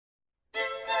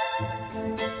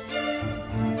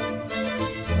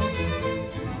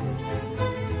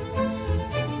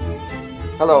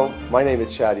Hello, my name is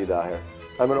Shadi Daher.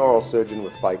 I'm an oral surgeon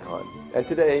with Bicon, and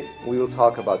today we will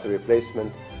talk about the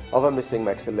replacement of a missing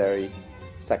maxillary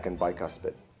second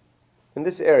bicuspid. In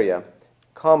this area,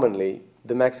 commonly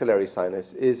the maxillary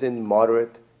sinus is in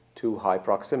moderate to high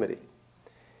proximity.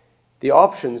 The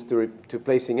options to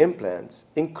placing implants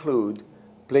include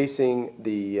placing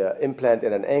the implant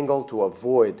at an angle to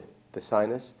avoid the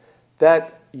sinus.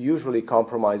 That usually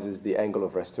compromises the angle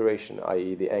of restoration,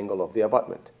 i.e. the angle of the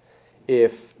abutment.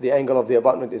 If the angle of the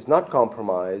abutment is not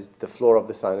compromised, the floor of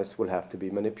the sinus will have to be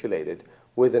manipulated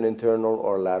with an internal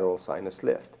or lateral sinus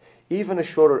lift. Even a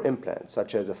shorter implant,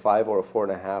 such as a 5 or a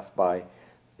 4.5 by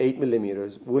 8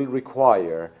 millimeters, will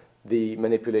require the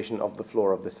manipulation of the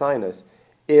floor of the sinus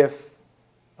if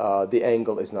the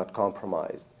angle is not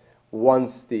compromised.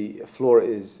 Once the floor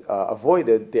is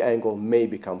avoided, the angle may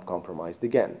become compromised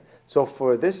again. So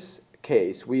for this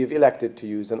case, we've elected to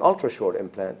use an ultra-short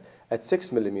implant at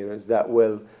 6 millimeters that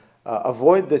will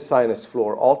avoid the sinus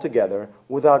floor altogether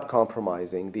without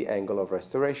compromising the angle of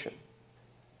restoration.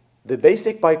 The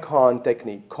basic Bicon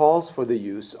technique calls for the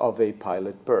use of a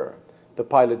pilot burr. The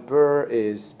pilot burr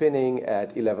is spinning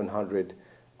at 1100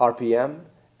 RPM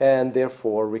and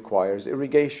therefore requires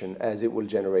irrigation as it will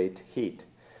generate heat.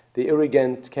 The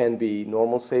irrigant can be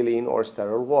normal saline or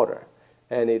sterile water,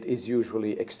 and it is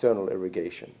usually external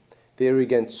irrigation. The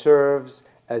irrigant serves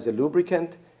as a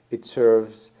lubricant, it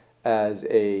serves as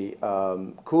a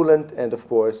coolant, and of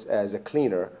course as a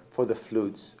cleaner for the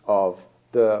flutes of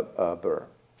the burr.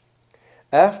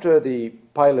 After the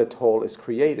pilot hole is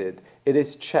created, it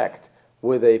is checked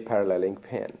with a paralleling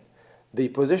pin. The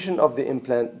position of the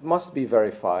implant must be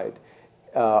verified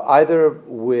either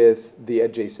with the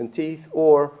adjacent teeth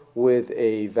or with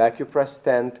a vacuum press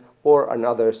stent or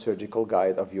another surgical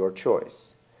guide of your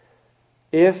choice.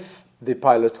 If the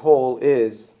pilot hole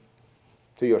is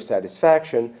to your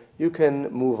satisfaction, you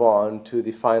can move on to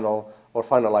the final or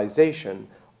finalization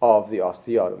of the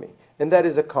osteotomy. And that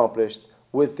is accomplished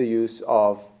with the use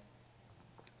of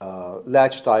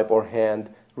latch type or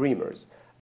hand reamers.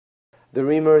 The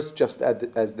reamers, just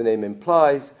as the name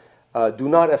implies, do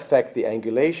not affect the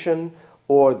angulation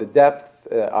or the depth,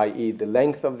 i.e. the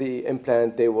length of the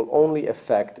implant. They will only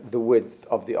affect the width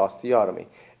of the osteotomy.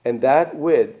 And that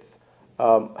width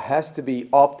has to be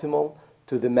optimal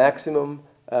to the maximum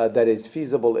that is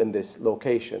feasible in this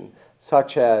location,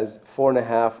 such as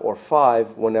 4.5 or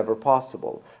 5 whenever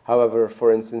possible. However,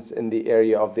 for instance, in the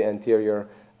area of the anterior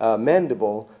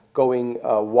mandible, going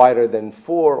wider than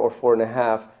 4 or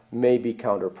 4.5 may be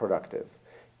counterproductive.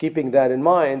 Keeping that in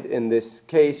mind, in this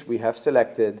case, we have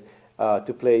selected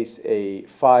to place a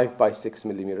 5 by 6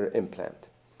 millimeter implant.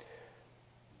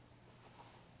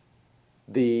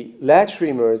 The latch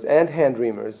reamers and hand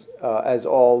reamers, as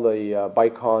all the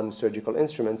Bicon surgical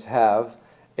instruments, have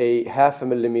a 0.5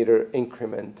 millimeter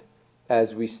increment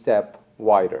as we step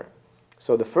wider.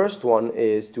 So the first one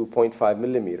is 2.5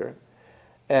 millimeter,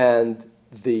 and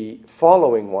the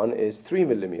following one is 3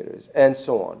 millimeters, and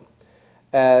so on.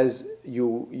 As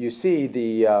you see,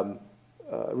 the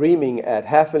reaming at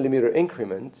 0.5 millimeter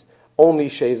increments only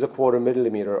shaves a 1/4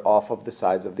 millimeter off of the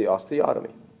sides of the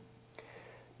osteotomy.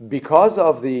 Because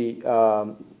of the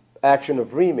action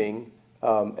of reaming,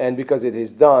 and because it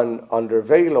is done under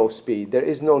very low speed, there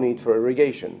is no need for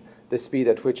irrigation. The speed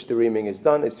at which the reaming is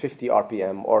done is 50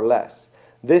 RPM or less.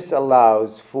 This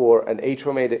allows for an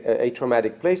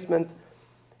atraumatic placement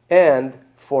and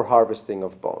for harvesting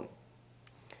of bone.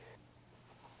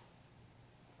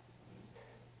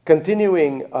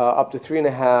 Continuing up to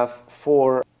 3.5,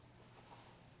 4,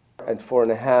 and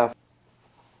 4.5,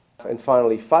 and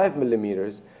finally 5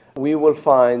 millimeters, we will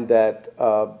find that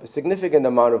a significant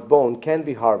amount of bone can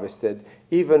be harvested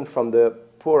even from the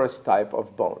poorest type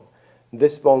of bone.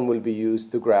 This bone will be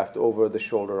used to graft over the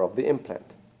shoulder of the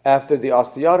implant. After the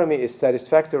osteotomy is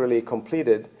satisfactorily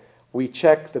completed, we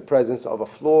check the presence of a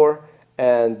floor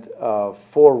and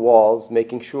 4 walls,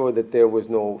 making sure that there was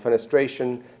no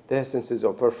fenestration, dehiscences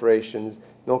or perforations,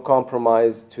 no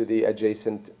compromise to the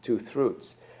adjacent tooth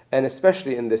roots, and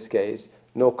especially in this case,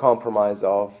 no compromise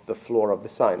of the floor of the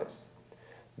sinus.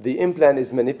 The implant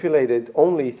is manipulated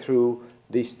only through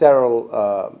the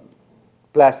sterile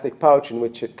plastic pouch in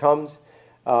which it comes.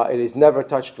 It is never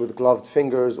touched with gloved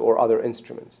fingers or other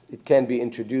instruments. It can be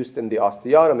introduced in the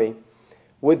osteotomy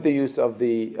with the use of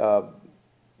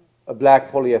a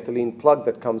black polyethylene plug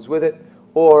that comes with it,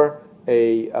 or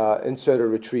a inserter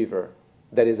retriever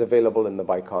that is available in the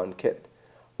Bicon kit.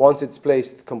 Once it's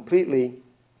placed completely,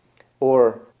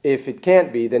 or if it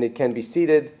can't be, then it can be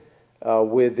seated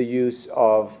with the use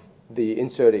of the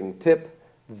inserting tip.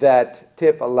 That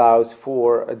tip allows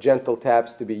for gentle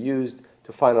taps to be used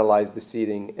to finalize the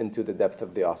seating into the depth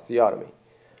of the osteotomy.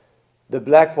 The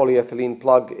black polyethylene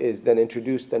plug is then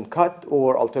introduced and cut,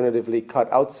 or alternatively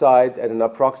cut outside at an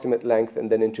approximate length and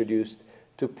then introduced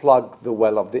to plug the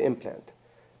well of the implant.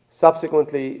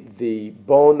 Subsequently, the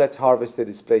bone that's harvested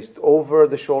is placed over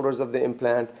the shoulders of the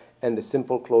implant, and the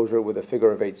simple closure with a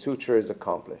figure-of-8 suture is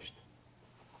accomplished.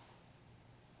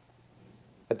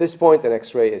 At this point, an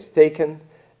X-ray is taken,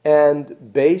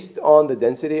 and based on the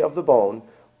density of the bone,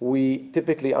 we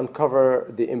typically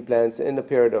uncover the implants in a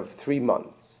period of 3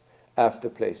 months after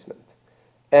placement.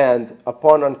 And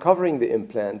upon uncovering the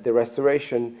implant, the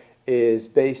restoration is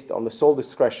based on the sole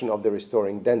discretion of the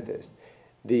restoring dentist.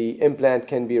 The implant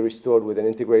can be restored with an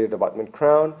integrated abutment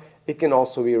crown. It can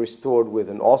also be restored with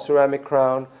an all-ceramic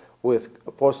crown, with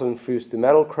a porcelain fused to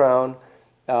metal crown,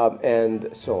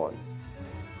 and so on.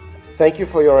 Thank you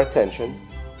for your attention.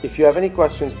 If you have any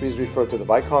questions, please refer to the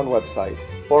Bicon website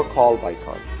or call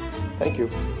Bicon. Thank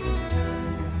you.